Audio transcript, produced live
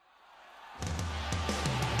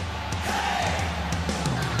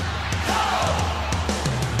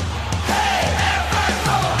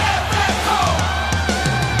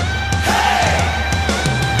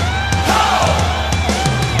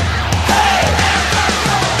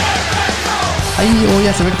Hei og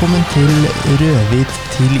hjertelig velkommen til Rødhvit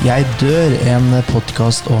til jeg dør, en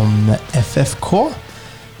podcast om FFK.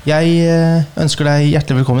 Jeg ønsker deg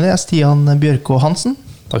hjertelig velkommen. Jeg Stian Bjørkå Hansen.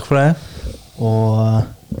 Takk for det. Og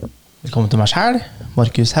velkommen til meg selv,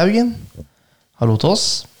 Markus Haugen. Hallo til oss,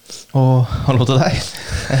 og hallo til deg.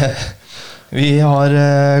 Vi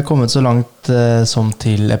har kommet så langt som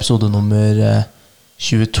til episode nummer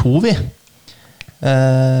 22, vi.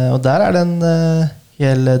 Og der det en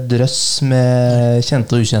hel drøss med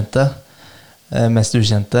kjente og ukjente, mest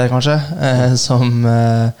ukjente kanskje, som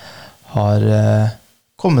har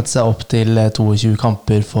kommet seg opp til 22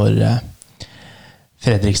 kamper for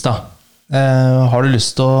Fredrikstad. Har du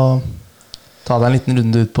lyst til å ta deg en liten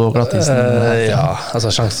runde ut på glattisen? Ja, altså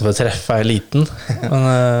sjansen for å treffe liten, men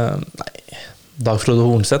nei, Dag Frode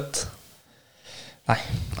Hornseth. Nei,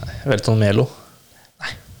 Velton Melo.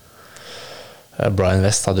 Nei. Brian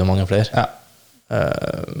West hadde jo mange flere. Ja.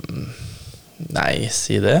 Nei,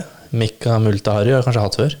 si det. Mika Multahari har kanskje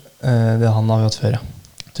hatt før. Det han har vi hatt før, ja.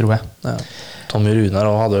 Tror jeg. Ja. Tommy Runar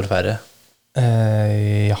hadde vel færre.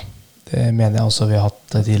 Ja, det mener jeg også vi har hatt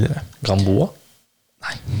tidligere. Gamboa?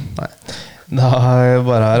 Nei. Da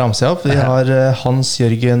bare ramser jeg opp. Vi har Hans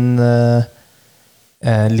Jørgen,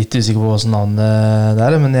 litt usikker på hvordan navnet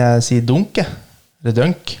det men jeg sier Dunk, eller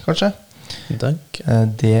Dunk, kanskje. Dunk.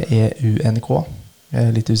 D-E-U-N-K.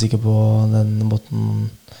 Jeg litt usikker på den måten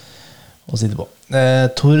å si det på.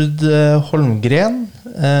 Tord Holmgren,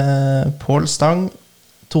 Pål Stang,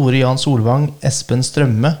 Tore Jan Solvang, Espen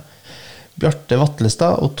Strømme, Bjarte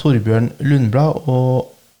Vattlestad og Torbjørn Lundblad,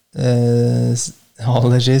 og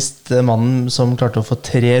aller sist mannen som klarte å få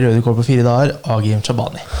 3 røde kort på 4 dager, Agim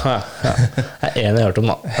Shabani. Ja. Det en jeg hørte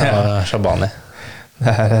om da. Det var Shabani.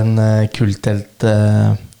 Det en kulthelt,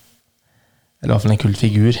 eller i hvert fall en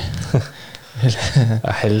kultfigur.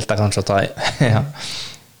 Helt kanskje å ta i. Ja.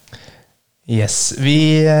 Yes,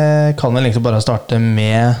 vi kan vel egentlig bare starte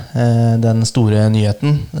med den store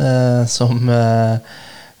nyheten som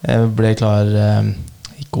ble klar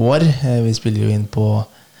i går. Vi spiller jo inn på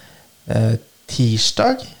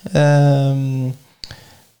tirsdag.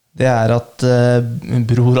 Det at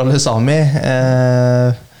Bror Alesami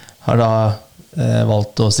har da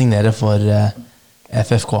valgt å signere for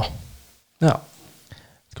FFK. Ja.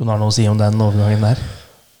 Skal du ha noe å si om den overgangen der?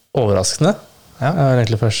 Overraskende. Ja. Det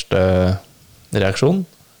egentlig første reaksjon.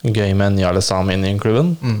 Gøy med en ny Alesami inn i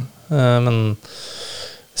klubben. Men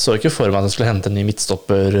så ikke for meg at jeg skulle hente en ny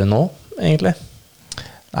midtstopper nå, egentlig.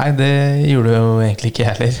 Nei, det gjorde jo egentlig ikke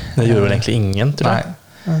heller. Det gjorde vel egentlig ingen, tror jeg.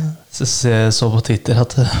 Nei. Så på Twitter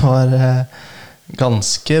at det var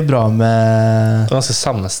ganske bra med... Det var ganske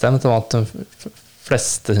samstemt. Det var at de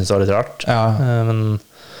fleste synes det var litt rart. Ja. Men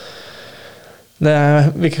det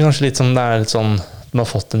virker kanskje litt som det litt sånn de har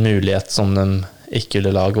fått en mulighet som de ikke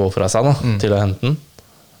ville la gå fra seg da, til å hente den.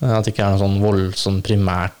 At det ikke noe sånn voldsomt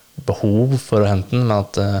primært behov for å hente den, men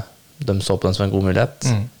at de så på den som en god mulighet.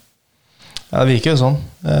 Ja, det virker jo sånn.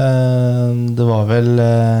 Det var vel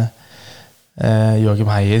Joachim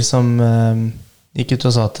Heier som gikk ut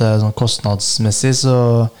og sa at sånn kostnadsmessig så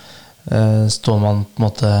står man på en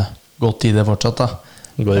måte godt i det fortsatt da.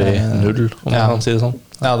 Går i null, om man kan si det sånn.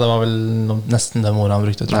 Ja, det var vel nesten det ordet han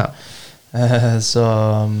brukte, tror jeg. Ja.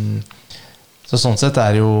 Så sånn sett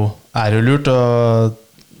det jo lurt,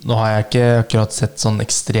 og nå har jeg ikke akkurat sett sånn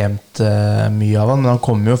ekstremt mye av han, men han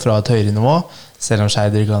kommer jo fra et høyere nivå, selv om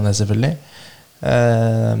Skeid rykker han det selvfølgelig.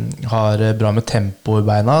 Har bra med tempo i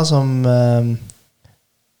beina, som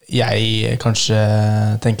jeg kanskje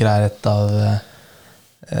tenker et av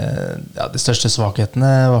de største svakhetene,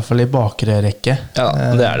 i hvert fall i bakre rekke. Ja,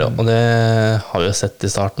 det det jo, og det har vi jo sett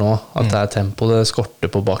i starten nå, at det tempo det skorter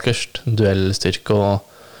på bakerst, duellstyrke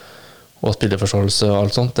og spilleforståelse og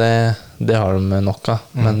alt sånt, det har de nok av,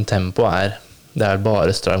 men tempo det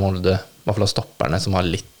bare Stray Molde, i hvert fall av stopperne som har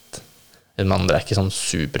litt, de andre ikke sånn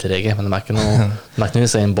supertrege, men de ikke noe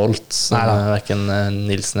Usain Bolt, hverken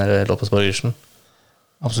Nilsen eller Lopez Borgersen.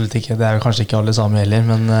 Absolutt ikke, det jo kanskje ikke alle sammen heller,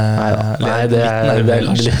 men nei, det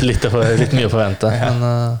litt mye å forvente. Ja.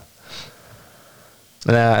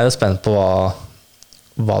 Men jeg jo spent på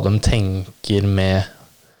hva de tenker med.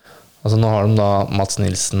 Altså nå har de da Mats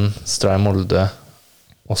Nilsen, Stray Molde,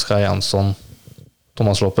 Oskar Jansson,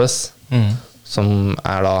 Thomas Lopez, som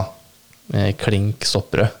da klink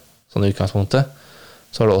stoppere, sånn i utgangspunktet.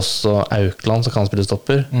 Så har du også Aukland som kan spille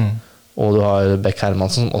stopper, og du har Beck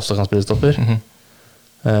Hermansen som også kan spille stopper.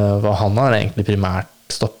 Hva han har egentlig primært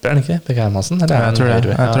stopper, ikke? Beck Hermansen? Jeg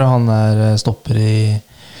tror han stopper i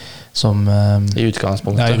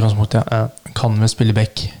utgangspunktet. Ja, i utgangspunktet, ja. Kan vi spille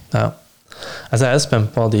Beck? Ja. Altså jeg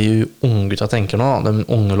spent på hva de unge gutta tenker nå, de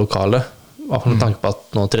unge lokale. hvert fall med tanke på at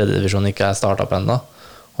nå tredje divisjon ikke er startet på enda,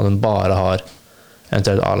 og den bare har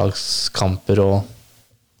eventuelt A-lagskamper og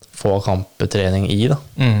få kampetrening i da.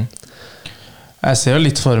 Jeg ser jo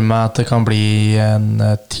litt for meg at det kan bli en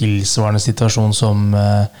tilsvarende situasjon som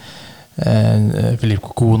Philippe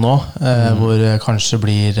Cocu nå, hvor det kanskje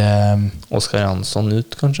blir Oskar Jansson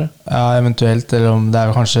ut, kanskje? Ja, eventuelt, eller om det er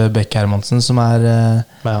jo kanskje Beck Hermansen som er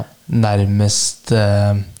nærmest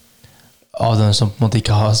av den som på en måte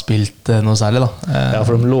ikke har spilt noe særlig da. Ja,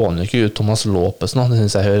 for de låner jo ikke ut Thomas Lopez nå, det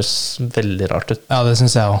synes jeg høres veldig rart ut. Ja, det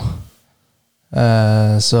synes jeg også.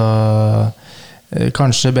 Så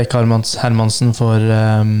kanskje Beck Hermansen får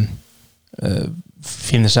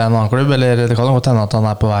finner seg en annen klubb, eller det kan jo godt hende at han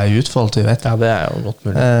er på vei ut, for alt vi vet. Ja, det er jo godt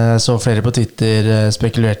mulig. Så flere på Twitter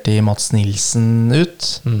spekulerte i Mats Nilsen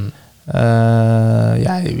ut.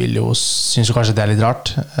 Jeg synes jo kanskje det er litt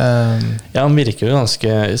rart. Ja, han virker jo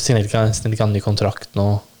ganske signerte ikke han ny kontrakt nå.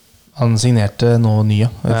 Han signerte noe nye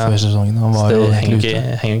før sesongen. Han var så det jo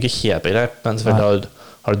henger ikke helt på grep, men selvfølgelig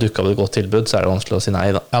har det dukket opp et godt tilbud, så er det vanskelig å si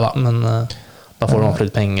nei da. Ja, da. Men da får du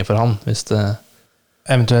litt penger for han, hvis det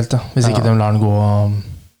eventuelt, ja. Hvis ikke de lar den gå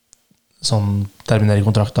sånn terminere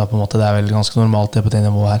kontrakter på en måte. Det er vel ganske normalt det på det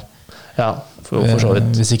nivået her. Ja, for så vidt.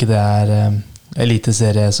 Hvis ikke det er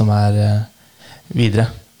eliteserie som er videre.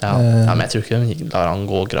 Ja, men jeg tror ikke de lar han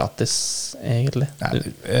gå gratis, egentlig. Det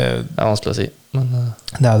er vanskelig å si. Men,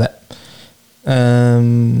 det er jo det.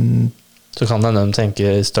 så kan de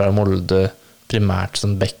tenke Stray Molde primært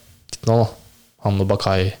som Beck nå, han og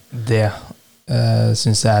Bakai. Det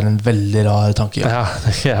synes jeg er en veldig rar tanke. Ja,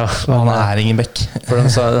 han er ingen Beck. Boomen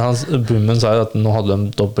sa jo at nå hadde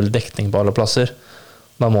de dobbelt dekning på alle plasser.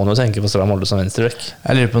 Da må man jo tenke på Stray Molde som venstrebekk.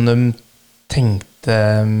 Jeg lurer på om de tenkte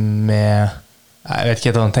med jeg vet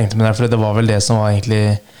ikke hva de tenkte med det, for det var vel det som var egentlig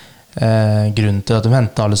grunnen til at de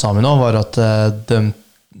hentet alle sammen nå, var at de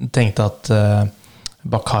tenkte at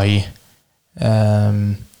Bakai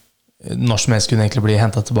når som helst kunne egentlig bli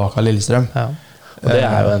hentet tilbake av Lillestrøm. Ja. Og det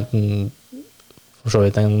er jo enten for så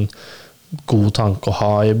vidt en god tanke å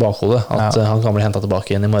ha i bakhodet, at han kan bli hentet tilbake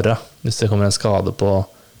igjen i morgen, hvis det kommer en skade på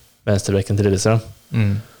venstrebekken til Lillestrøm.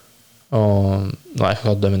 Og nå er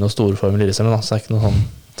ikke dømme noe store form i Lillestrøm, så det er ikke noe sånn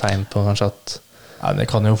tegn på kanskje at det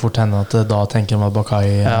kan jo fort hende at da tenker man at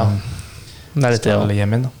Bakai skal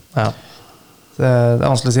hjem inn. Da. Det er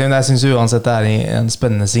vanskelig å si, men jeg synes uansett det er en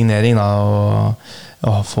spennende signering da,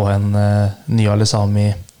 å få en ny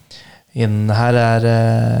Alesami inn her er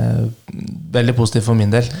veldig positivt for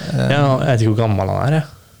min del. Ja, jeg vet ikke hvor gammel han er.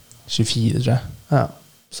 24, tror jeg. Ja,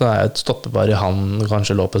 så det er et stoppebar i han,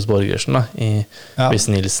 kanskje Lopez Borgersen da,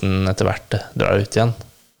 hvis Nilsen etter hvert drar ut igjen.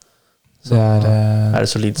 Så er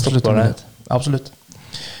det solid stoppebar det? Absolutt.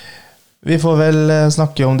 Vi får vel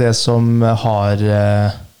snakke om det som har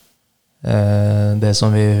det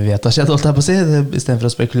som vi vet har skjedd, holdt jeg på å si, i stedet for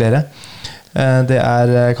å spekulere. Det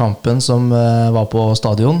er kampen som var på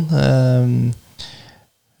stadion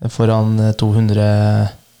foran 200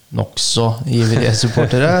 nokså ivrige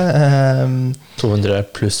supportere. 200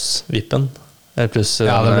 pluss vippen, eller pluss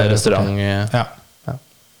restaurant. Ja.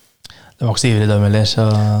 Det var ikke så ivrig døm heller,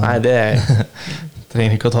 så nei, det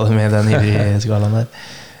trenger ikke å ta det med i den ivrige skalaen der.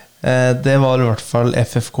 Det var i hvert fall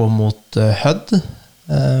FFK mot Hødd.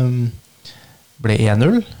 Ble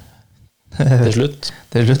 1-0 til slutt.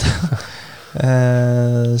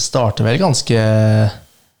 Starter vel ganske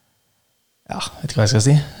vet ikke hva jeg skal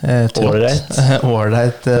si,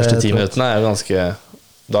 ålreit. Første 10 minuttene er jo ganske,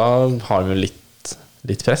 da har vi jo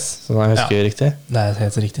litt press, som jeg husker riktig. Det er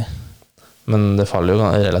helt riktig. Men det faller jo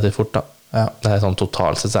relativt fort da. Det er sånn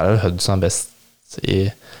totalt sett så er det jo Hødd som er best i,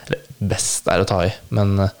 eller best er å ta i,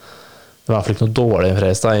 men det var i hvert fall ikke noe dårlig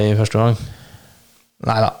press da i første gang.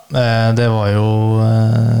 Neida, det var jo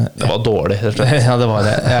det var dårlig, rett og slett. Ja, det var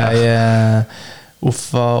det.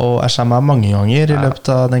 Uffa og ersa meg mange ganger i løpet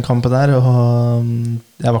av den kampen der, og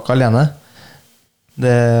jeg var ikke alene.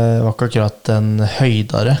 Det var ikke akkurat en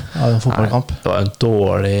høydere av en fotballkamp. Nei, det var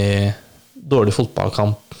en dårlig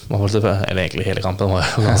fotballkamp, eller egentlig hele kampen var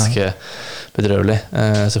jo ganske bedrøvelig.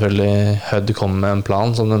 Selvfølgelig Hødd kom med en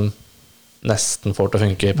plan som den nesten får til å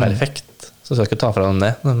funke perfekt, så skal jeg ikke ta fra dem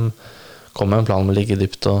det. De kom med en plan om å ligge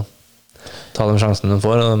dypt og ta de sjansene de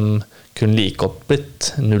får, og de kunne like godt blitt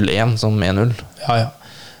 0-1 som 1-0. Ja.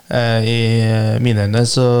 I mine øyne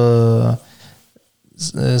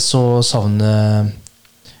så savner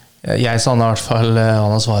jeg savner i hvert fall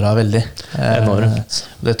Anna Svara veldig. Enormt.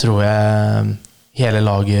 Det tror jeg hele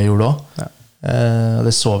laget gjorde også.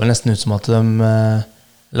 Det så vel nesten ut som at de, eller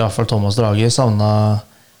i hvert fall Thomas Drage, savnet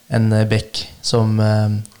en bekk som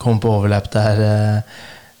kom på overlap der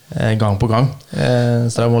gang på gang.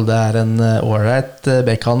 Stray Molde en ålreit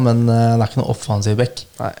bekk han, men han ikke noe offensiv bekk.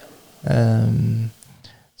 Nei.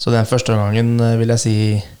 Så den første gangen vil jeg si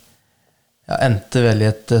endte vel i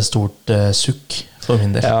et stort sukk for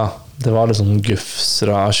min del. Ja, det var liksom gufs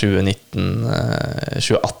fra 2019,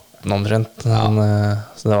 2018 omtrent.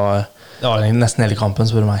 Så det var nesten hele kampen,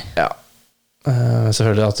 spør du meg. Ja.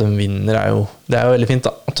 Selvfølgelig at de vinner det jo veldig fint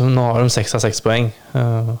da. At nå har de 6 av 6 poeng.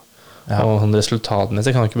 Og sånn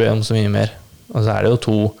resultatmessig kan du ikke be om så mye mer. Og så det jo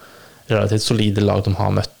 2 relativt solide lag de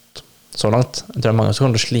har møtt så langt. Jeg tror det mange som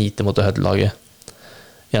kommer til å slite mot det Hødd-laget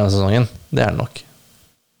gjennom sesongen. Det det nok.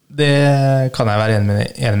 Det kan jeg være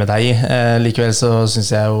enig med deg i. Likevel så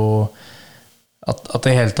synes jeg jo at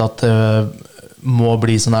det hele tatt må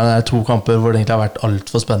bli sånn her. Det 2 kamper hvor det egentlig har vært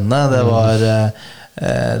alt for spennende. Det var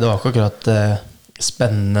ikke akkurat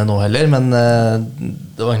spennende nå heller, men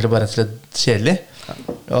det var egentlig bare rett og slett kjedelig.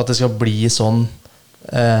 Og at det skal bli sånn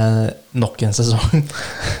nok en sesong.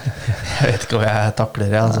 Jeg vet ikke hva jeg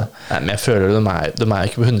takler det, altså. Nei, men jeg føler de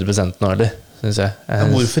ikke på 100% nå heller, synes jeg.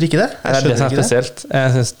 Hvorfor ikke det? Det som spesielt. Jeg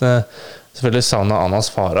synes selvfølgelig Sana Anas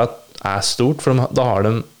Farah stort, for da har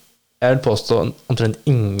de, jeg vil påstå, omtrent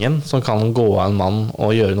ingen som kan gå av en mann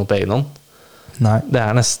og gjøre noe på egen hånd. Nei. Det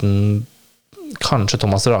nesten kanskje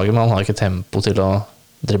Thomas Rage, men han har ikke tempo til å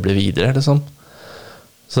drible videre, liksom.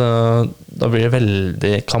 Så da blir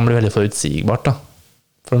det kan bli veldig forutsigbart da.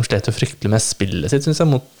 For de slet jo fryktelig med spillet sitt, synes jeg,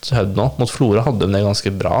 mot Hødd nå. Mot Flora hadde de det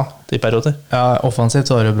ganske bra i perioder. Ja, offensivt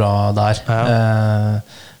var det bra der.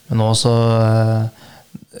 Men nå så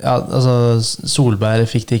altså Solberg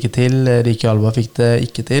fikk det ikke til, Rike Alba fikk det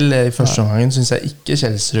ikke til. I første omgangen synes jeg ikke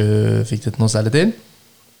Kjelsrud fikk det noe særlig til.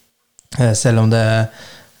 Selv om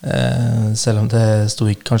det sto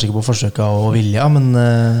kanskje ikke på forsøket og vilja, men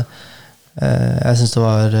jeg synes det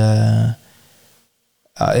var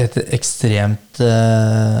et ekstremt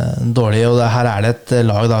dårlig, og her det et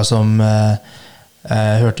lag da som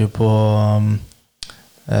jeg hørte jo på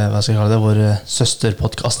hva skal jeg kalle det, vår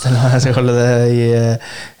søsterpodcast, eller hva jeg skal kalle det,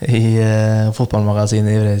 i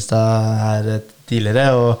fotballmagasinet i Fredrikstad her tidligere,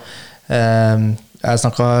 og jeg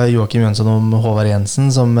snakket Joakim Jønsson om Håvard Jensen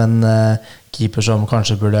som en keeper som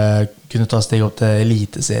kanskje burde kunne ta steg opp til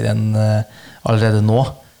eliteserien allerede nå.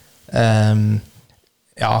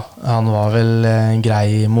 Ja, han var vel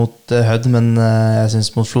grei mot Hødd, men jeg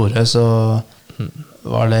synes mot Florø så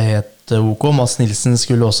var det helt ok. Mads Nilsen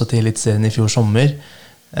skulle også til eliteserien i fjor sommer.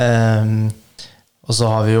 Og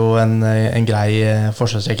så har vi jo en grei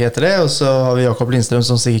forsvarsrekke etter det, og så har vi Jakob Lindstrøm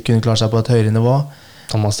som sikkert kunne klare seg på et høyere nivå.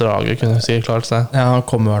 Thomas Drage kunne sikkert klart seg. Ja, han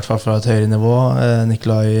kom i hvert fall fra et høyere nivå.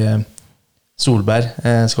 Nikolai Solberg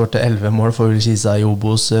skårte 11 mål for Ullkisa i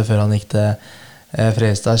Obos før han gikk til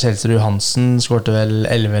Fredrikstad. Kjelsrud Hansen skårte vel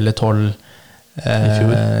 11 eller 12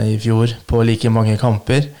 i fjor på like mange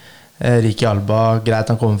kamper. Rike Alba,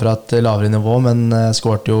 greit han kom fra et lavere nivå, men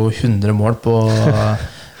skårte jo 100 mål på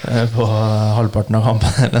halvparten av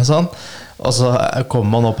kampen eller sånn. Og så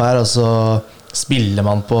kommer man opp her, og så spiller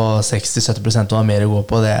man på 60-70% og har mer å gå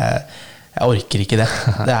på. Jeg orker ikke det.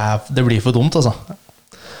 Det blir for dumt, altså.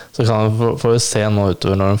 Så får vi se nå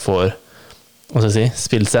utover når de får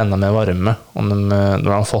spilt seg enda mer varme, når de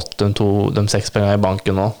har fått de 6 pengene i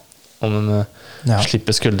banken nå, om de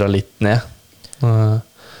slipper skuldra litt ned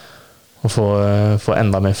og få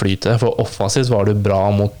enda mer flyte. For offensivt var det bra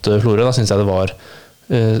mot Florø. Da synes jeg det var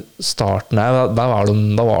starten her, da var de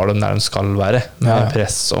der de skal være, med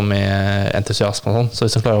press og med entusiasme og sånn. Så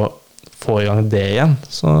hvis de klarer å få i gang det igjen,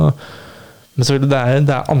 men så det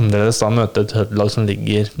annerledes da å møte et Hødd-lag som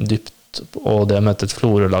ligger dypt, og det å møte et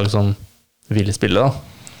Florø-lag som vil spille da.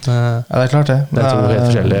 Ja, det klart det. Det 2 helt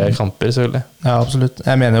forskjellige kamper, selvfølgelig. Ja, absolutt.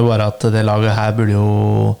 Jeg mener jo bare at det laget her burde jo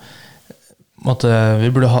vi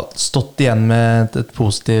burde ha stått igjen med et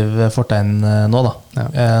positiv fortegn nå da.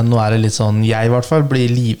 Nå det litt sånn, jeg i hvert fall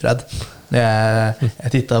blir livredd.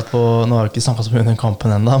 Jeg tittet på, nå har jeg ikke snakket så mye om den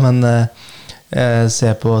kampen enda, men jeg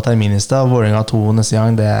ser på terminlista, Vålerenga 2 neste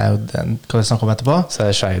gang, det jo den kan vi snakke om etterpå. Så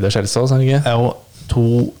det Skeid og Kjelsås, ikke? Jo, 2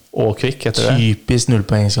 og Kvikk etter det. Typisk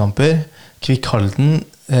nullpoengskamper. Kvikk Halden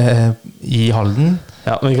i Halden.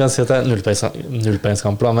 Ja, men vi kan si at det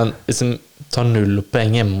nullpoengskamper da, men hvis de tar 0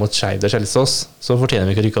 poeng hjemme mot Skeid og Kjelsås, så fortjener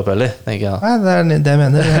vi ikke å rykke opp heller, tenker jeg. Nei, det jeg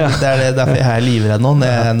mener. Det derfor jeg livredd nå,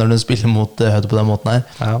 når de spiller mot Hødd på den måten her,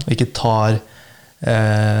 og ikke tar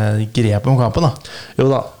grep om kampen da. Jo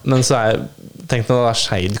da, men så tenk når da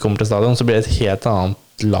Skeid kommer til stadion, så blir det et helt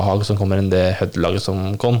annet lag som kommer enn det Hødd-laget som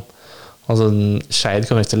kom. Altså, Skeid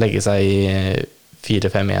kommer ikke til å legge seg i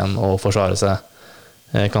 4-5-1 og forsvare seg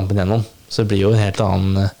kampen gjennom. Så det blir jo en helt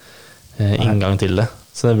annen inngang til det.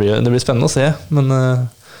 Så det blir spennende å se, men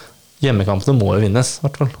Hjemmekampene må jo vinnes, i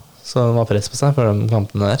hvert fall. Så det var press på seg for de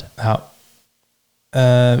kampene der. Ja.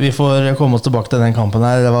 Vi får komme oss tilbake til den kampen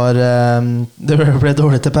her. Det ble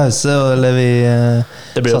dårlig til pause, eller vi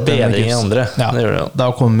Det ble jo bedring i andre. Ja. Det gjør det jo. Da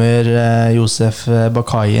kommer Josef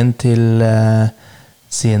Bakayen til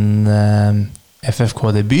sin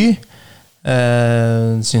FFK-debut.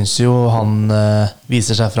 Synes jo han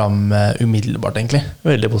viser seg fram umiddelbart, egentlig.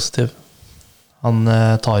 Veldig positiv. Han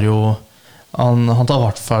tar jo Han tar i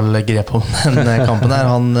hvert fall grep om den kampen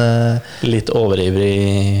her. Litt overivrig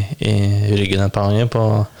i ryggen et par ganger på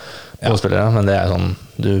spillere, men det er sånn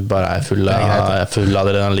du bare er full av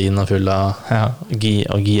adrenalin og full av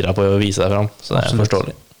og gira på å vise deg fram, så det er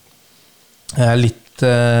forståelig. Jeg er litt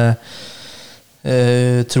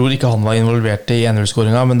tror ikke han var involvert i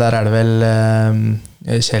 1-0-skåringa, men der er det vel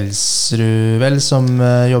Kjelsrud vel som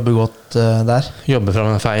jobber godt der. Jobber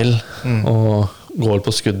fram en feil og går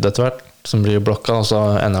på skudd etter hvert, som blir blokka, og så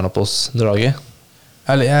ender han opp hos draget.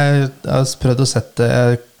 Jeg har prøvd å sette.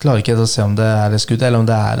 Jeg klarer ikke å se om det er et skudd, eller om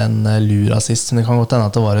det er en lur assist, men det kan godt hende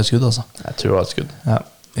at det var et skudd også. Jeg tror det var et skudd. Ja,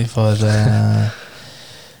 vi får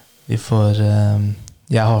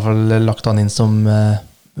jeg har i hvert fall lagt han inn som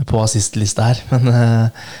på assistlista her, men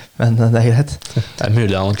det er greit. Det er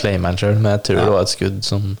mulig han claimer han selv, men jeg tror det var et skudd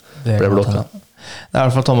som ble blokka. Det er i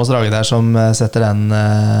hvert fall Thomas Drage der som setter den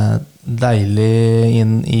deilig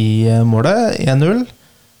inn i målet, 1-0.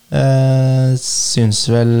 Synes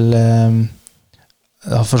vel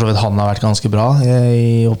for så vidt han har vært ganske bra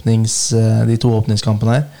i de to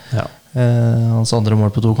åpningskampene her. Ja. Hans andre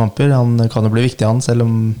mål på 2 kamper. Han kan jo bli viktig, selv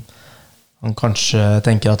om han kanskje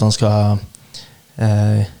tenker at han skal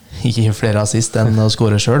gi flere assist enn å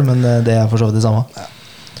score selv, men det er for så vidt det samme.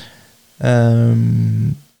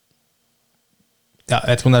 Jeg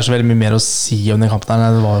vet ikke om det er så veldig mye mer å si om den kampen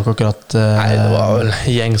her. Det var jo ikke akkurat Nei, det var vel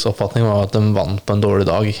gjengs oppfatning var at de vant på en dårlig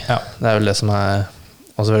dag. Ja. Det er vel det som er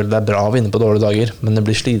altså, det er bra å vinne på dårlige dager, men det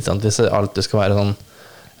blir slitsomt hvis det alltid skal være sånn.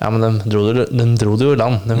 Ja, men de dro det jo i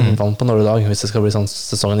land. De vant på en dårlig dag. Hvis det skal bli sånn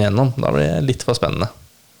sesongen igjennom, da blir det litt for spennende.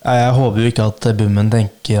 Jeg håper jo ikke at Bummen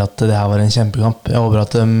tenker at det her var en kjempekamp. Jeg håper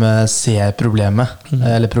at de ser problemet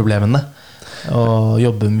eller problemene og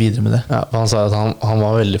jobbe videre med det. Ja, han sa at han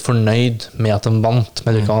var veldig fornøyd med at de vant,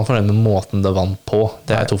 men du kan være fornøyd med måten de vant på.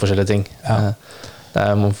 Det er 2 forskjellige ting. Ja. Det er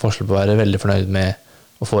en forskjell på å være veldig fornøyd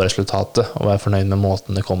med å få resultatet, og være fornøyd med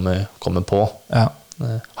måten det kommer på. Ja.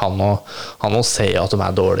 Han må se at de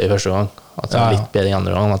er dårlige i første gang, at de er litt bedre i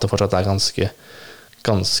andre gang, at det fortsatt er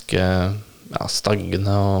ganske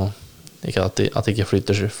staggende, og ikke at det ikke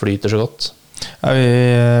flyter så godt. Ja, vi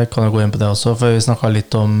kan jo gå inn på det også, for vi snakket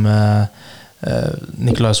litt om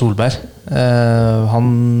Nikolai Solberg. Han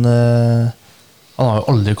har jo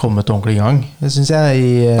aldri kommet ordentlig i gang, synes jeg,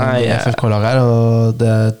 i FFK-laget her, og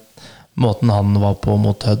måten han var på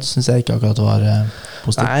mot Hødd synes jeg ikke akkurat var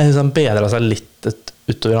positivt. Nei, han bedret seg litt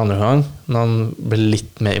utover andre gang, når han ble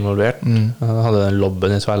litt mer involvert. Han hadde den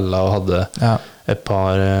lobben i tvella og hadde et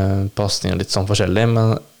par passninger litt sånn forskjellig,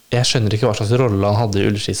 men jeg skjønner ikke hva slags rolle han hadde i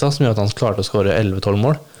Ullskisa som gjør at han klarte å skåre 11-12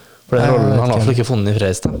 mål. For den rollen han har i hvert fall ikke funnet i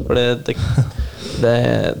Fredrikstad. For det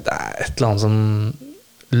er et eller annet som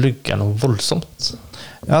lugger noe voldsomt.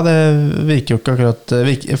 Ja, det virker jo ikke akkurat.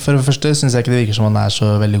 For det første synes jeg ikke det virker som han er så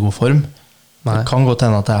veldig god form. Nei. Det kan godt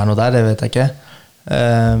hende at det er noe der, det vet jeg ikke.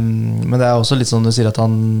 Men det er også litt sånn du sier at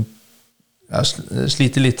han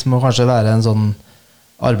sliter litt med å kanskje være en sånn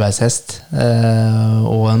arbeidshest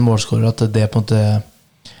og en målskårer, at det på en måte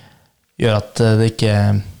gjør at det ikke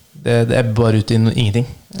det er bare ut i ingenting.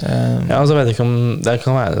 Ja, altså vet jeg ikke om det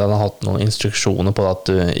kan være at han har hatt noen instruksjoner på at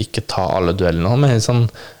du ikke tar alle duellene, men liksom,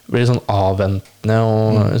 blir sånn avventende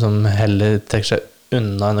og liksom heller trekker seg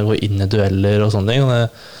unna enn å gå inn i dueller og sånne ting, og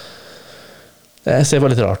det ser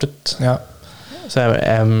bare litt rart ut. Ja. Så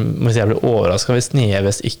jeg må si jeg blir overrasket hvis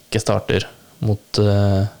Nieves ikke starter mot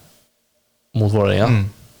Vålerenga.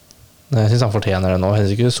 Jeg synes han fortjener det nå. Jeg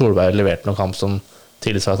synes ikke Solberg leverte noen kamp som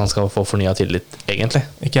tilsvarer at han skal få fornyet tillit, egentlig.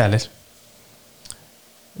 Ikke heller.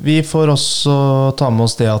 Vi får også ta med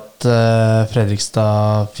oss det at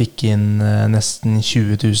Fredrikstad fikk inn nesten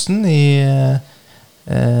 20 000 i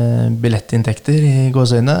billettinntekter i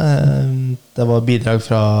gåseøyne. Det var bidrag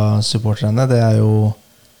fra supporterne. Det er jo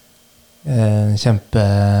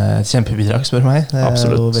kjempebidrag, spør meg. Det er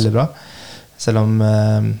Absolutt. Jo veldig bra. Selv om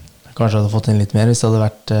kanskje hadde fått inn litt mer hvis det hadde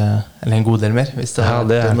vært eller en god del mer hvis det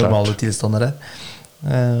hadde vært normale tilstander der.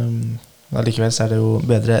 Likevel så er det jo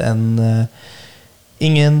bedre enn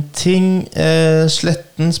ingenting.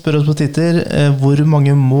 Sletten spør oss på Twitter, hvor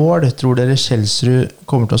mange mål tror dere Kjelsrud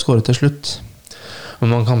kommer til å skåre til slutt? Hvor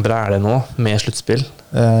mange kamper er det nå med sluttspill?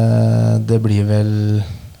 Det blir vel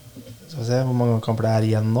Skal vi se hvor mange kamper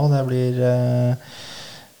det igjen nå. Det blir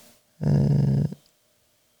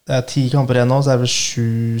det 10 kamper igjen nå, så det vel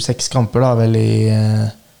 6 kamper da, vel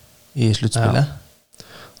i sluttspillet. Ja.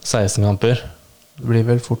 16 kamper. Det blir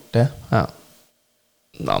vel fort det. Ja.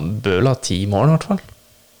 Han bør vel ha 10 mål i hvert fall.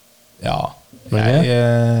 Ja.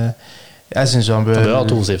 Jeg synes jo han bør... Han bør ha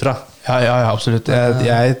 2-sifra. Ja, absolutt.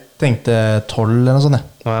 Jeg tenkte 12 eller noe sånt.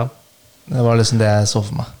 Ja. Det var liksom det jeg så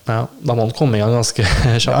for meg. Ja, da må han komme i gang ganske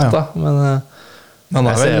kjapt da. Men han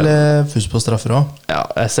har vel fuss på straffer også. Ja,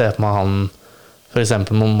 jeg ser på meg han, for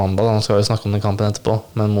eksempel mot mandag, han skal jo snakke om den kampen etterpå,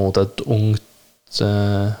 men mot et ungt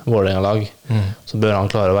Vålerenga-lag, så bør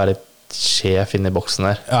han klare å være sjef inn i boksen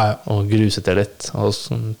der, og gruse til litt, og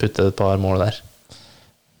putte et par mål der.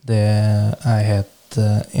 Det er jeg helt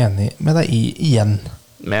enig med deg i igjen.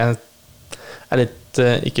 Men jeg er litt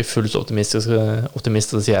ikke fullt så optimist, og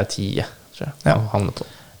så sier jeg 10, tror jeg. Ja. Havner på.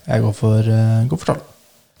 Jeg går for 12.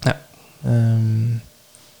 Ja.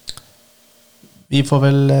 Vi får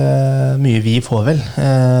vel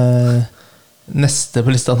neste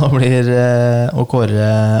på lista nå blir å kåre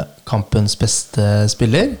kampens beste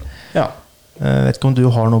spiller. Ja. Vet ikke om du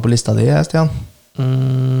har noe på lista di, Stian?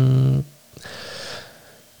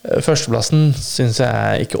 Førsteplassen synes jeg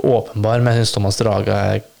er ikke åpenbar, men jeg synes Thomas Drage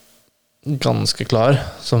er ganske klar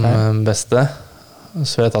som beste.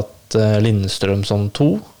 Så har jeg tatt Lindstrøm som 2,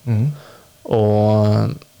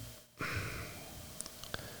 og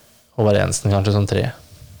Håvard Jensen kanskje som 3.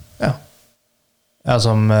 Ja,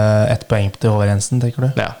 som 1 poeng til Håvard Jensen, tenker du?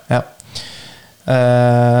 Ja.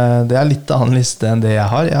 Det er litt annen liste enn det jeg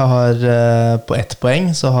har. Jeg har på 1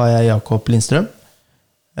 poeng så har jeg Jakob Lindstrøm.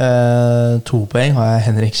 2 poeng har jeg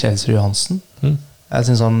Henrik Kjelsrud Johansen. Jeg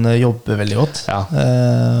synes han jobber veldig godt. Ja.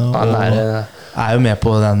 Han er jo med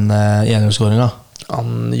på den gjennomskåringen.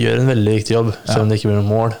 Han gjør en veldig viktig jobb, selv om det ikke blir noen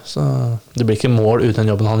mål. Så det blir ikke mål uten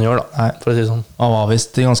den jobben han gjør, da, for å si det sånn. Han var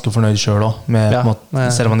vist ganske fornøyd selv også,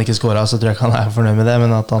 selv om han ikke skåret, så tror jeg ikke han er fornøyd med det.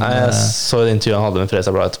 Men at han, jeg så det intervjuet han hadde med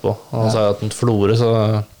Fredsabladet etterpå. Han sa at mot Florø så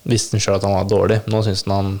visste han selv at han var dårlig. Nå synes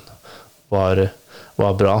han var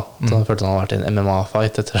bra. Så han følte han hadde vært i en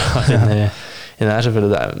MMA-fight etter å ha vært inne her.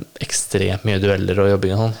 Selvfølgelig det er ekstremt mye dueller og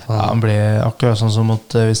jobbing og sånn. Han ble akkurat sånn som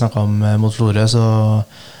vi snakket om mot Florø, så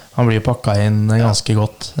han blir pakket inn ganske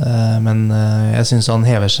godt. Men jeg synes han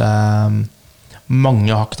hever seg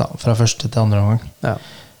mange hakk da, fra første til andre omgang. Ja.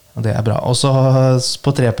 Og det er bra. Og så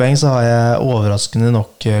på 3 poeng så har jeg overraskende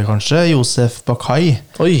nok kanskje Josef Bakai.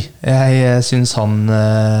 Oi! Jeg synes han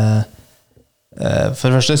for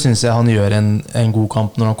det første synes jeg han gjør en god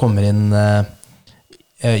kamp når han kommer inn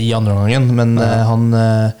i andre omgangen, men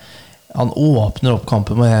han åpner opp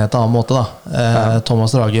kampen på en helt annen måte da.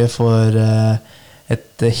 Thomas Drage får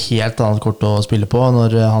et helt annet kort å spille på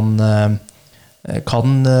når han kan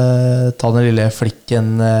ta den lille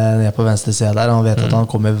flikken ned på venstre side der. Han vet at han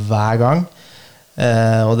kommer hver gang,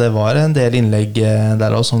 og det var en del innlegg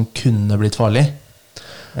der også som kunne blitt farlig.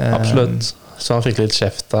 Absolutt. Så han fikk litt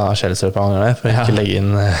kjeft av Kjelsrud på ganger der, for å ikke legge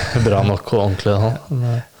inn bra nok og ordentlig.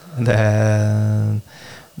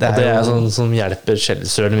 Det er sånn som hjelper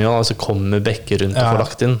Kjelsrud mye, og så kommer Bekke rundt og får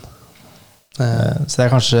lagt inn. Så det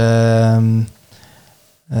er kanskje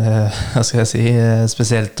hva skal jeg si,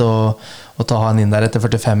 spesielt å ta han inn der etter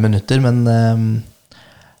 45 minutter, men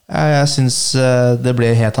jeg synes det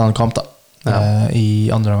ble helt annen kamp da,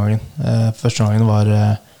 i andre gangen. Første gangen var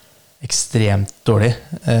ekstremt dårlig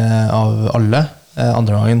av alle.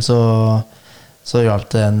 Andre gangen så hjalp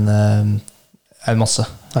det en masse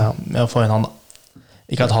med å få inn han da.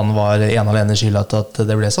 Ikke at han var en alene skyld at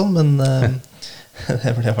det ble sånn, men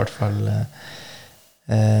det ble i hvert fall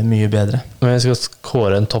mye bedre. Når jeg skal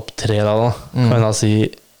kåre en topp 3 da, kan jeg da si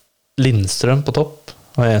Lindstrøm på topp,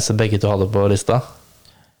 og jeg ser begge to hadde på lista.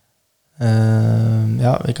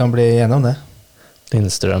 Ja, vi kan bli enige om det.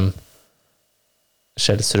 Lindstrøm,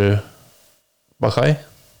 Kjelsrud, Bakai.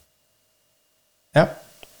 Ja,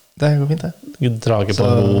 det går fint det. Drage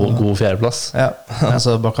på en god fjerdeplass. Ja,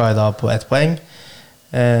 altså Bakai da på 1 poeng,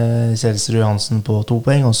 Kjelsrud Johansen på 2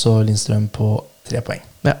 poeng, og så Lindstrøm på 3 poeng.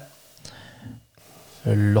 Ja.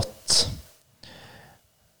 Flott.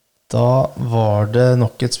 Da var det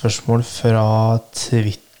nok et spørsmål fra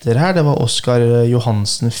Twitter her. Det var Oskar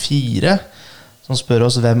Johansen 4 som spør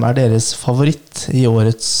oss hvem er deres favoritt i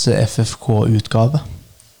årets FFK-utgave.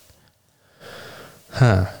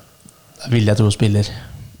 Da vil jeg tro spiller.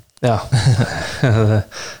 Ja.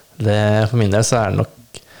 For min del så er det nok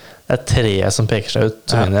det er 3 som peker seg ut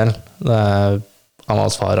til min del. Det er Amal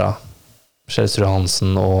Farah, Kjelsrud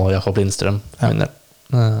Hansen og Jakob Lindstrøm for min del.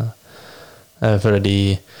 Jeg føler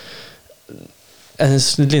jeg synes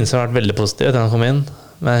Lindstrøm har vært veldig positiv til han kom inn,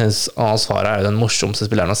 Men jeg synes Anas Farah er jo den morsomste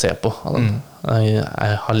spilleren å se på. Jeg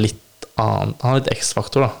har litt han har litt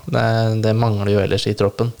X-faktor, da. Det mangler jo ellers i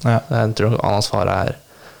troppen. Ja. Jeg tror Anas Farah er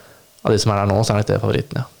av de som er der nå, så er det ikke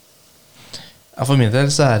favoritten, ja. Ja, for min del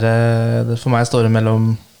så er det for meg står det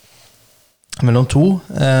mellom to.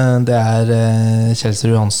 Det er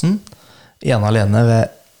Kjelsrud Johansen. Ene alene. Jeg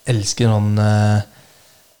elsker noen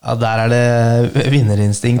ja, der er det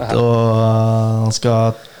vinnerinstinkt, og han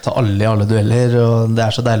skal ta alle i alle dueller, og det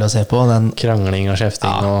er så deilig å se på. Den krangling og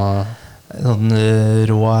kjefting og sånn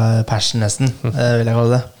rå passion nesten, vil jeg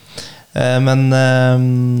kalle det. Men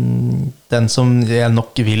den som jeg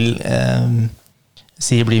nok vil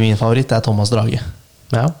si blir min favoritt, det er Thomas Drage.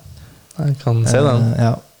 Ja, jeg kan se den.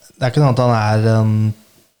 Ja. Det er ikke sånn at han er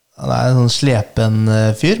en sånn slepen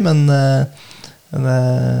fyr, men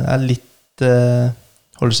er litt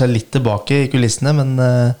holder seg litt tilbake i kulissene, men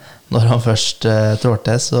når han først trår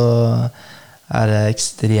til, så er det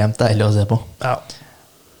ekstremt deilig å se på. Ja.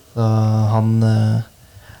 Så han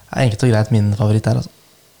er enkelt og greit min favoritt her, altså.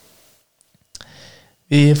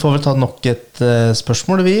 Vi får vel ta nok et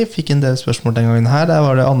spørsmål. Vi fikk en del spørsmål den gangen her. Der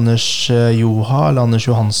var det Anders Joha, eller Anders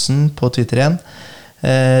Johansen på Twitter igjen.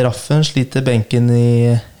 Raffen sliter benken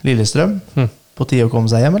i Lillestrøm. På tide å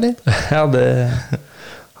komme seg hjem, eller? Ja, det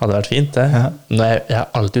hadde vært fint, det. Ja. Jeg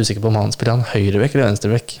er alltid usikker på om han spiller han høyrebekk eller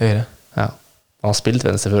venstrebekk. Høyre. Ja. Han har spilt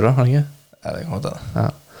venstre før, har han ikke? Ja, det kan godt være. Ja.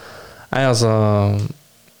 Nei, altså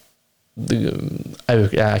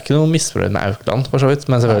jeg er ikke noe misfornøyd med Aukland, for så vidt,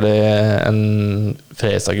 men selvfølgelig en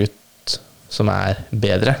Fredrikstad-gutt som er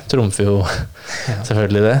bedre, trumfer jo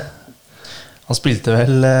selvfølgelig det. Han spilte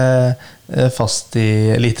vel fast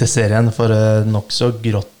i Eliteserien for nok så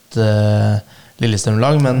grått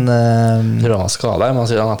Lillestrøm-lag, men jeg tror han var skadet, men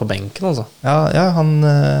han sier han er på benken, altså. Ja, han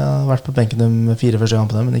har vært på benken de 4 første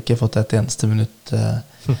kampene, men ikke fått et eneste minutt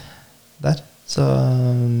der. Så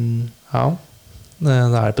ja, da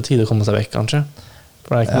er det på tide å komme seg vekk, kanskje.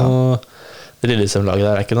 For det er ikke noe det Lillestrøm-laget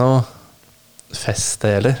der er ikke noe fest,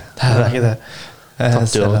 det heller. Det er ikke det.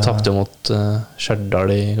 Tappte jo mot Stjørdal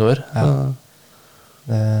i går. Ja.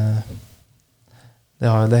 Det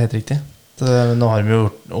er helt riktig. Så, nå har vi jo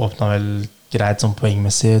åpnet vel greit som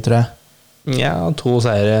poengmessig, tror jeg. Ja, 2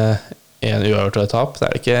 seire, 1 uavgjort og et tap. Det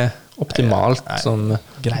er ikke optimalt. Nei, som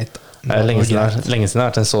greit. Det er lenge siden det har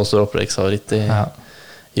vært en så stor oppleggsfavoritt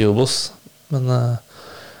i Obos. Men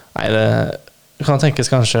nei, det kan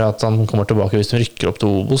tenkes kanskje at han kommer tilbake hvis de rykker opp til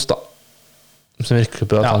Obos, da. Hvis de rykker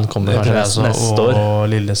opp, at han kommer kanskje neste år. Og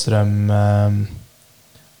Lillestrøm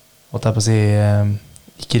måtte jeg på å si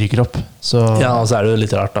ikke rykker opp. Så ja, og så er det jo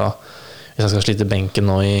litt rart da. Hvis han skal slite benken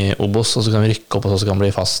nå i Obos, og så kan vi rykke opp, og så kan han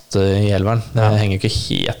bli fast i elveren. Det henger jo ikke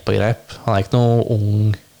helt på greip. Han er ikke noe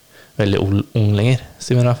veldig ung lenger,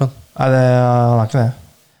 Steven Raffen. Nei, han er ikke det.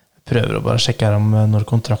 Jeg prøver å bare sjekke her om når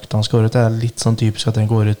kontrakten han skal gå ut. Det er litt sånn typisk at den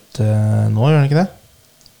går ut nå, gjør den ikke det?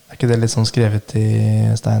 Er ikke det litt sånn skrevet i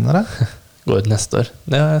steinen der? Gå ut neste år.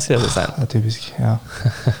 Det har jeg skrevet i steinen. Det er typisk, ja.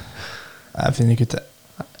 Nei, jeg finner ikke ut det.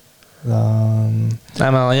 Nei,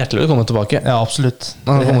 men han er hjertelig velkommen tilbake. Ja, absolutt.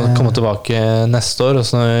 Han kommer tilbake neste år, og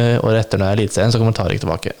så året etter når jeg er eliteserien, så kommer Tariq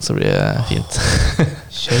tilbake. Så blir det fint.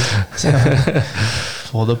 Kjør.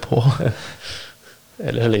 Få det på.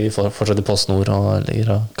 Eller ligger vi fortsatt i PostNord og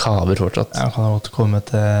ligger og kaver fortsatt. Ja, kan ha godt komme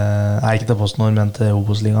til Nei, ikke til PostNord, men til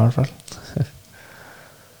Obos-ligaen i hvert fall.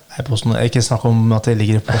 Nei, PostNord, jeg ikke snakk om at det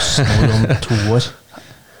ligger i PostNord om 2 år.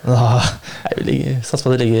 Nei, vi satser på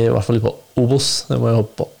at det ligger i hvert fall på Obos. Det må jeg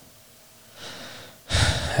håpe på.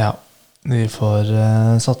 Ja, vi får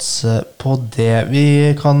satse på det.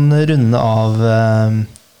 Vi kan runde av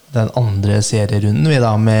den andre serierunden vi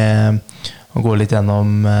da med å gå litt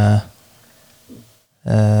gjennom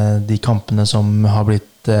de kampene som har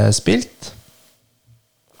blitt spilt.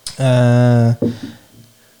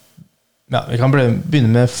 Ja, vi kan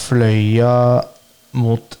begynne med Fløya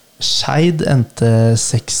mot Skeid, endte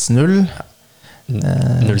 6-0.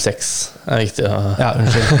 0-6 er viktig å... Ja,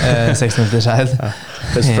 unnskyld, 6-0 til Skeid. Ja.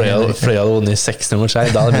 Hvis Fløya hadde vunnet 6-0 mot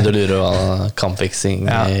Skeid, da hadde jeg begynt å lure hva kampfiksing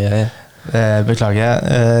beklager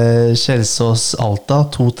jeg. Kjelsås Alta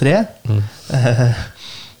 2-3.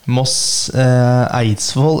 Moss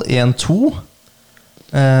Eidsvoll 1-2.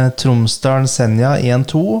 Tromsdalen Senja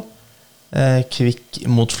 1-2. Kvikk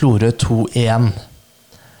mot Florø 2-1.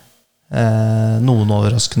 Noen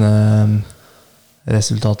overraskende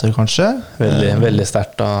resultater, kanskje. Veldig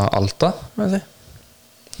sterkt av Alta, må jeg si.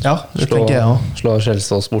 Ja, det tenker jeg også. Slå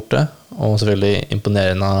Kjelsås borte, og selvfølgelig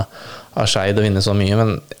imponerende av Skeid å vinne så mye,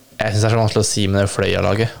 men jeg synes det er så vanskelig å si med det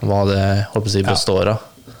Fløya-laget, hva det består av.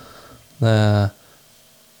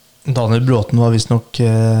 Daniel Bråten var visst nok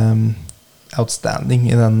outstanding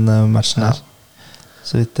i den matchen her.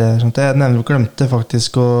 Så vidt jeg skjønte. Jeg glemte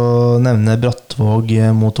faktisk å nevne Brattvåg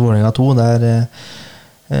mot Vålerenga 2. Der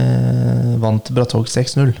vant Brattvåg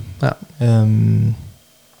 6-0. Ja.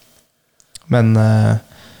 Men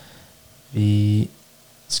vi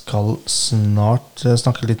skal snart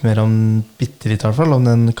snakke litt mer om, bitte litt i hvert fall, om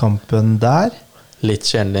den kampen der.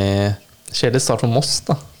 Litt kjedelig start for Moss,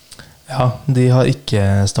 da. Ja, de har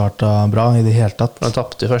ikke startet bra i det hele tatt. De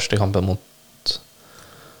tapte i første kampen mot...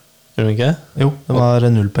 Gjorde de ikke? Jo, det var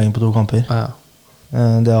 0 poeng på 2 kamper. Ja.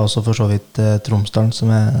 Det er også for så vidt Tromsdalen, som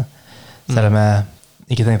jeg, selv om jeg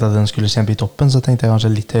ikke tenkte at den skulle kjempe i toppen, så tenkte jeg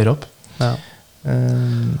kanskje litt høyere opp. Ja.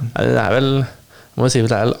 Det er vel, må jeg si,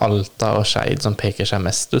 det er vel Alta og Skeid som peker seg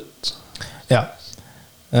mest ut. Ja.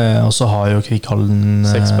 Og så har jo Kvikkhallen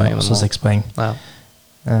 6 poeng, også 6 poeng. Ja.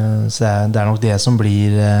 Så det er nok det som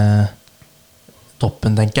blir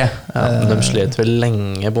toppen, tenker jeg. Ja, men de slet vel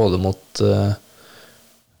lenge både mot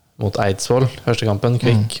Eidsvoll, første kampen,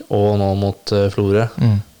 Kvikk, og nå mot Florø.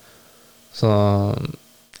 Så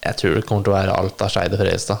jeg tror det kommer til å være Alta, Skeid og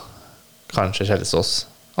Fredrikstad. Kanskje Kjelsås,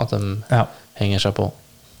 at de henger seg på.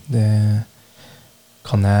 Det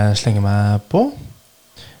kan jeg slenge meg på.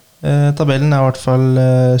 Tabellen er i hvert fall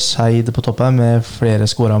Skeid på toppen med flere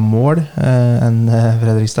scoret mål enn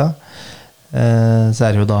Fredrikstad. Så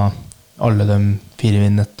er det jo da alle de 4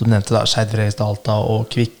 vi nettopp nevnte, da, Skeid, Fredrikstad, Alta og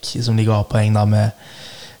Kvikk, som ligger av poeng da med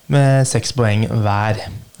 6 poeng hver.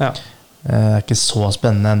 Ja. Det er ikke så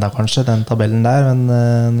spennende enda kanskje, den tabellen der, men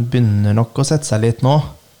den begynner nok å sette seg litt nå.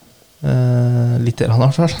 Litt i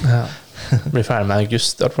hvert fall. Ja. Blir ferdig med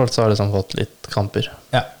august, i hvert fall, så har de fått litt kamper.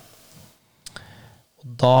 Ja.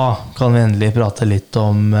 Da kan vi endelig prate litt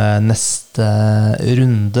om neste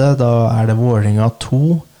runde. Da er det Vålerenga 2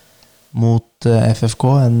 mot FFK,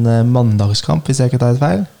 en mandagskamp, hvis jeg ikke tar et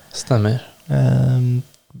feil. Stemmer.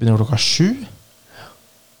 Begynner klokka 7.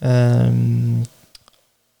 Jeg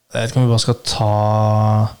vet ikke om vi bare skal ta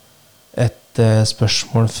et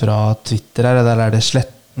spørsmål fra Twitter her. Der er det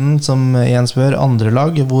Sletten som igjen spør, andre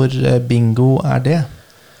lag, hvor bingo er det?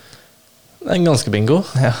 Det er en ganske bingo,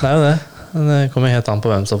 ja. Det er jo det. Det kommer helt an på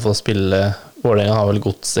hvem som får spille. Vålerenga har vel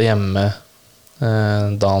Godset hjemme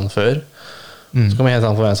dagen før. Så kommer det helt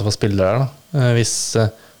an på hvem som får spille der da. Hvis,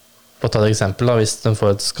 for å ta et eksempel da, hvis de får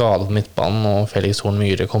et skade på midtbanen og Felix Horn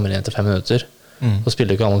Myhre kommer inn etter 5 minutter, så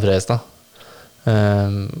spiller ikke han mot Fredrikstad.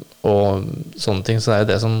 Og sånne ting, så det er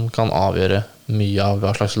det som kan avgjøre mye av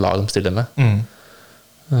hva slags lag de stiller med.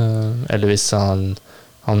 Eller hvis han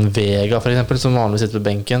Vega for eksempel, som vanligvis sitter på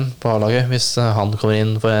benken på A-laget, hvis han kommer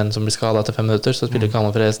inn for en som blir skadet etter 5 minutter, så spiller ikke han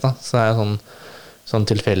mot Fredrikstad. Så det er sånn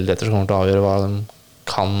tilfeldigheter som kommer til å avgjøre hva de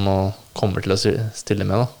kan og kommer til å stille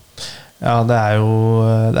med da. Ja, det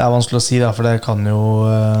er vanskelig å si da, for det kan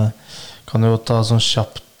jo ta sånn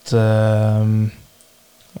kjapt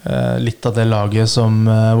litt av det laget som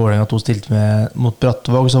Vålerenga 2 stilte med mot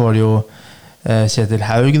Brattvåg. Så var det jo Kjetil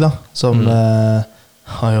Haug da, som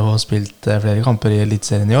har jo spilt flere kamper i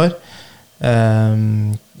Eliteserien i år.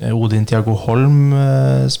 Odin Thiago Holm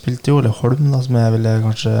spilte jo, eller Holm da, som jeg ville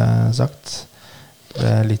kanskje sagt.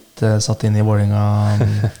 Litt satt inn i Vålerenga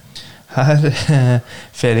her.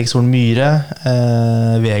 Felix Horn Myhre,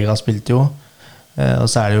 Vega spilte jo, og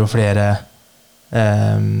så er det jo flere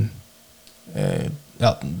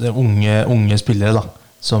det unge spillere da,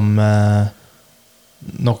 som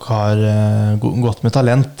nok har gått med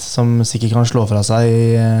talent, som sikkert kan slå fra seg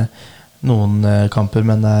i noen kamper,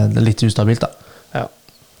 men det er litt ustabilt da. Ja.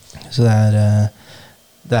 Så det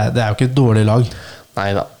er jo ikke et dårlig lag.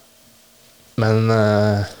 Neida. Men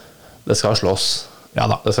det skal slås. Ja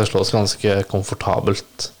da. Det skal slås ganske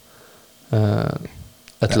komfortabelt.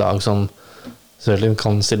 Et lag som selvfølgelig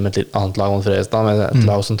kan stille med et litt annet lag mot Fredrikstad, men et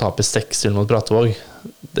lag som taper 6-0 mot Brattvåg,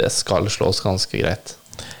 det skal slås ganske greit.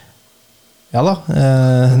 Ja da,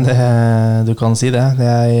 du kan si det.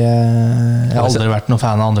 Jeg har aldri vært noen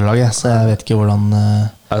fan av andre laget, så jeg vet ikke hvordan...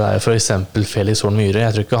 Det er for eksempel Felix Horn Myhre.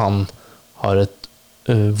 Jeg tror ikke han har et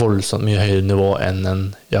voldsomt mye høyere nivå enn en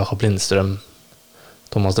Jakob Lindstrøm,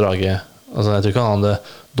 Thomas Drage. Altså, jeg tror ikke han hadde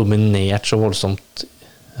dominert så voldsomt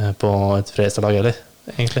på et Fredrikstad-lag heller,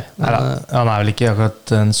 egentlig. Nei, han er vel ikke akkurat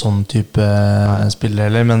en sånn type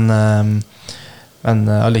spiller heller, men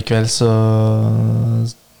allikevel så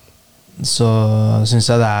synes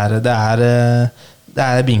jeg det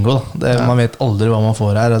er bingo da. Man vet aldri hva man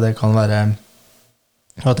får her, og det kan være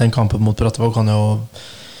at den kampen mot Brattvåg kan jo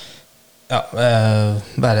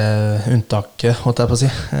være unntaket, holdt jeg på å si.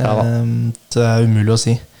 Det er umulig å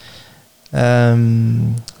si.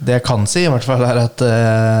 Det jeg kan si i hvert fall er at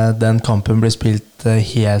den kampen blir spilt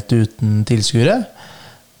helt uten tilskuere.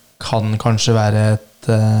 Kan kanskje være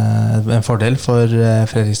en fordel for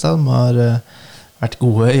Fredrikstad. De har vært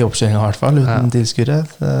gode i oppkjøringen i hvert fall, uten tilskuere.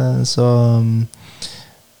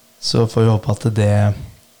 Så får vi håpe at det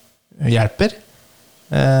hjelper.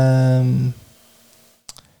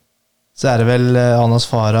 Så det vel Anas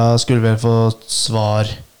Farah skulle vel få svar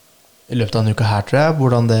i løpet av en uke her, tror jeg,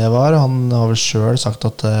 hvordan det var. Han har vel selv sagt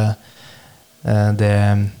at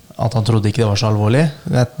at han trodde ikke det var så alvorlig.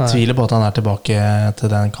 Jeg tviler på at han tilbake til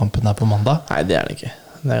den kampen der på mandag. Nei, det det ikke.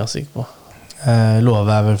 Det jeg ganske sikker på.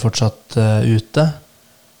 Love vel fortsatt ute.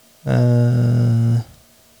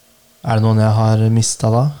 Det noen jeg har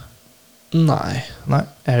mistet da? Nei.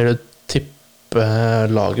 Jeg vil tippe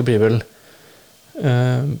laget blir vel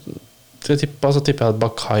skal jeg tippe, så tipper jeg at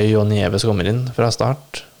Bakai og Nieves kommer inn fra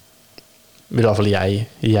start. Vil i hvert fall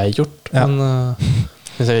jeg gjort, men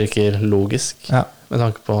synes jeg virker logisk med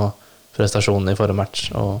tanke på prestasjonen i forrige match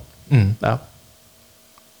og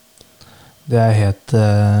det helt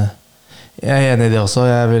jeg enig i det også.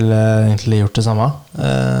 Jeg ville egentlig gjort det samme.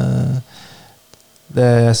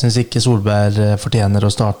 Jeg synes ikke Solberg fortjener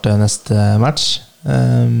å starte neste match.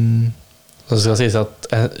 Så det skal sies at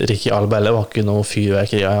Ricky Albelle var ikke noe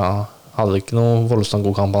fyrverkeri. Han hadde ikke noe voldsomt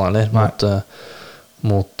god kamp han heller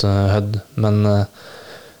mot Hødd, men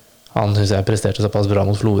han synes jeg presterte såpass bra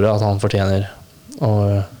mot Flora at han fortjener å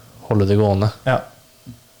holde det gående. Ja.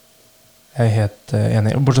 Jeg helt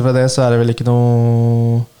enig. Bortsett fra det så det vel ikke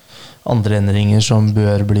noe andre endringer som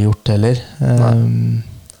bør bli gjort heller.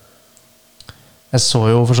 Jeg så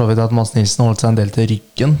jo for så vidt at Mads Nilsen holdt seg en del til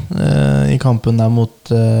ryggen i kampen der mot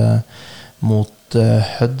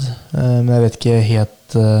Hødd, men jeg vet ikke helt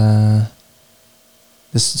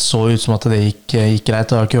det så ut som at det gikk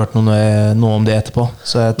greit, og jeg har ikke hørt noe om det etterpå,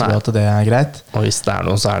 så jeg tror at det greit. Og hvis det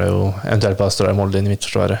noe, så det jo eventuelt bare Stray Molde inn i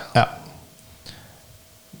midtforsvaret. Ja.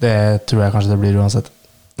 Det tror jeg kanskje det blir uansett.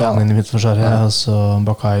 Han inn i midtforsvaret, og så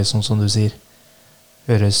Bakai, sånn som du sier.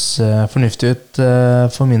 Høres fornuftig ut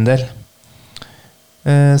for min del.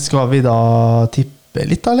 Skal vi da tippe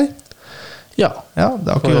litt, eller? Ja, det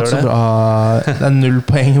har ikke gått så bra. Det 0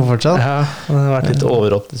 poeng fortsatt. Ja, det har vært litt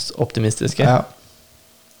overoptimistiske. Ja.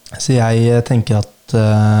 Så jeg tenker at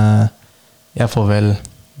jeg får vel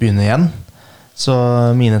begynne igjen. Så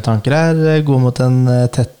mine tanker gå mot en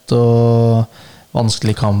tett og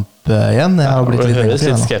vanskelig kamp igjen. Jeg har blitt litt høres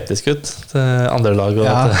litt skeptisk ut til andre lag.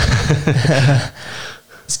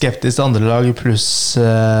 Skeptisk til andre lag pluss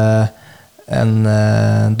en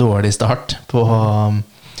dårlig start på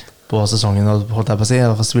sesongen, holdt jeg på å si, i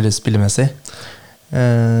hvert fall spillemessig.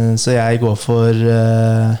 Så jeg går for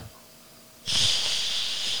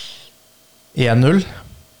 1-0.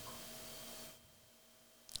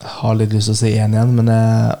 Jeg har litt lyst til å si 1 igjen, men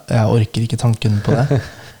jeg orker ikke tanken på det.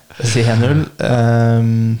 Jeg sier 1-0.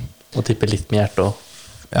 Og tipper litt med hjertet også.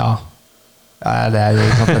 Ja, det jo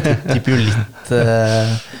jeg tipper jo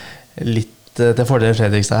litt til fordel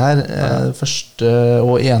Fredrikstad her. Første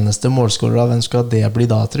og eneste målskårer, hvem skal det bli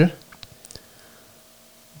da, tror du?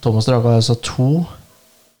 Thomas Drage har altså 2.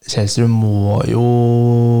 Kjelsrud må jo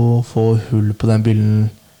få hull på den byllen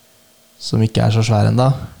som ikke så svær enda.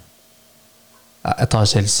 Jeg tar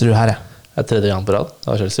Kjelsrud her, jeg. Det 3. gang på rad. Det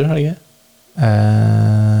var Kjelsrud, det ikke?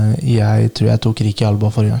 Jeg tror jeg tok Ricky Alba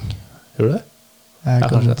forrige gang. Gjorde du det? Jeg er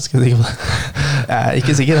ganske sikker på det. Jeg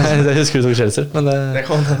ikke sikker. Jeg husker du tok Kjelsrud, men det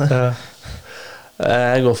kan hende.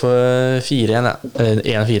 Jeg går for 4 igjen,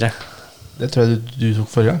 1-4. Det tror jeg du tok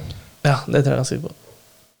forrige gang. Ja, det tror jeg ganske sikker på.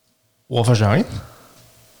 Og første gangen?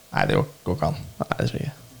 Nei, det går ikke an. Nei, det tror jeg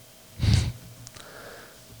ikke.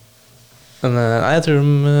 Men jeg tror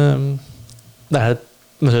det et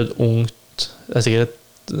ungt, det sikkert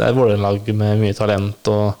det et Vålerenga-lag med mye talent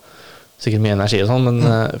og sikkert mye energi og sånn, men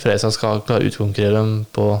Fredrikstad skal klare å utkonkurrere dem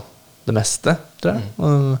på det meste, tror jeg.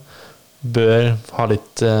 Og bør ha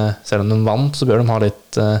litt, selv om de vant, så bør de ha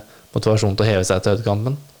litt motivasjon til å heve seg til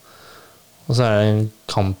høydekampen. Og så det en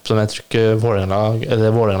kamp som jeg tror ikke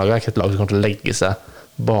Vålerenga-laget ikke et lag som kommer til å legge seg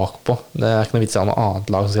bakpå. Det ikke noe vits i å ha noe annet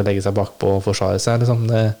lag som skal legge seg bakpå og forsvare seg, liksom.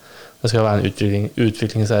 Det skal være en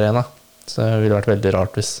utviklingsarena. Så det ville vært veldig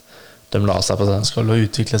rart hvis de la seg på det. Skal jo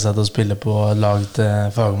utvikle seg til å spille på lag til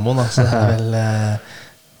Fagermo, da. Så det vel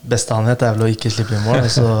beste han vet vel å ikke slippe i mål,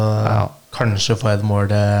 så kanskje få et mål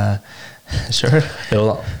selv. Jo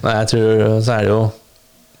da, men jeg tror så det jo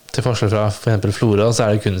til forskjell fra for eksempel Flora, så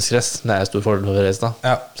det kunstgress. Det stor fordel for Fredrikstad.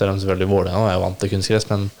 Selv om selvfølgelig Vålerenga er jo vant til kunstgress,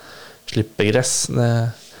 men slippe gress,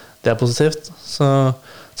 det positivt. Så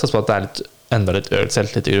satser på at det enda litt økt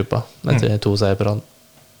selvtillit i gruppa etter 2 seier på rad.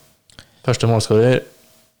 Første målskårer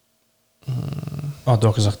Du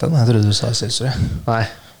har ikke sagt den? Jeg trodde du sa Kjelsrud. Nei.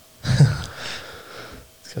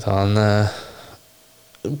 Skal jeg ta en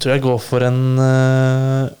jeg tror jeg går for en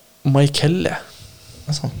Michael,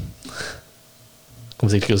 Sånn.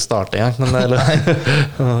 kommer sikkert ikke til å starte engang, men eller,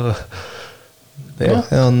 Det,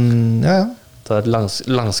 ja, ja. ta et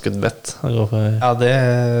langskuddbett og gå for Ja,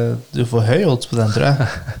 du får høy odds på den, tror jeg.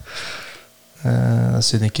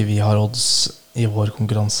 Synd ikke vi har odds i vår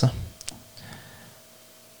konkurranse.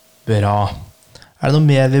 Bra. Er det noe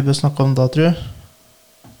mer vi bør snakke om da, tror du?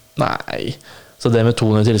 Nei. Så det med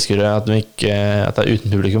 200 tilskuere, at det er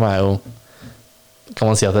uten publikum, er jo,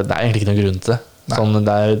 kan man si at det er egentlig ikke noen grunn til det. Sånn,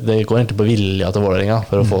 det går egentlig på vilja til Vålerenga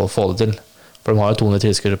for å få det til. For de har jo 200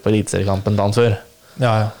 tilskuere på eliteseriekampen dagen før.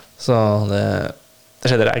 Ja, ja. Så det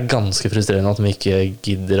skjedde, det er ganske frustrerende at de ikke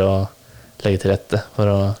gidder å legge til rette for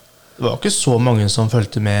å... Det var ikke så mange som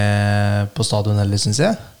følte med på stadion heller, synes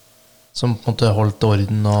jeg. Som på en måte holdt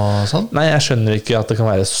orden og sånn. Nei, jeg skjønner ikke at det kan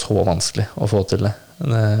være så vanskelig å få til det.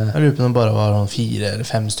 Jeg lurer på om det bare var 4 eller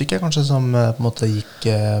 5 stykker kanskje som på en måte gikk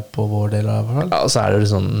på vår del av hvert fall. Ja, så er det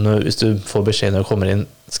liksom, hvis du får beskjed når du kommer inn,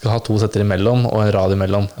 skal ha 2 setter imellom og en rad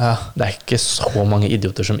imellom. Ja. Det er ikke så mange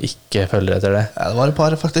idioter som ikke følger etter det. Ja, det var et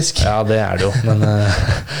par faktisk. Ja, det er det jo, men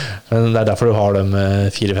det er derfor du har dem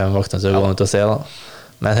 4-5 vaktene til å gå ut og se da.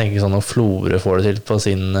 Men jeg tenker sånn, når Florø får det til på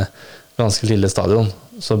sin ganske lille stadion,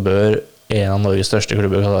 så bør en av Norges største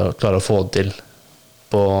klubber klare å få det til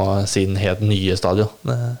på sin helt nye stadion.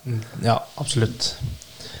 Ja, absolutt.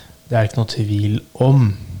 Det er ikke noe tvil om.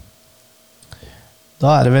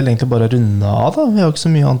 Da er det vel egentlig bare å runde av da. Vi har ikke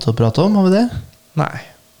så mye annet å prate om, har vi det? Nei.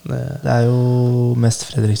 Det er jo mest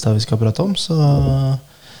Fredrikstad vi skal prate om, så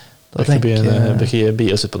da tenker vi bør ikke bi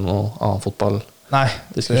oss ut på noe annen fotball. Nei,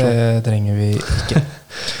 det trenger vi ikke.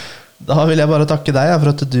 Da vil jeg bare takke deg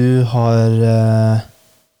for at du har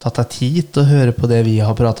tatt deg tid til å høre på det vi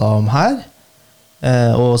har pratet om her.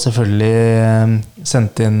 Og selvfølgelig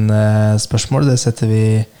sendt inn spørsmål. Det setter vi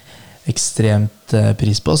ekstremt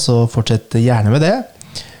pris på, så fortsett gjerne med det.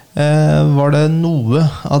 Var det noe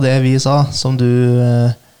av det vi sa som du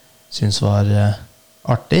synes var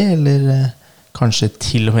artig, eller kanskje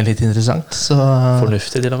til og med litt interessant, så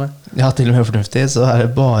fornuftig til og med. Ja, til og med fornuftig, så er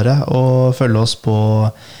det bare å følge oss på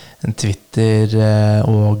Twitter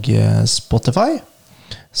og Spotify.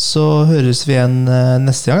 Så høres vi igjen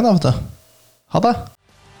neste gang da, vet du. Ha det!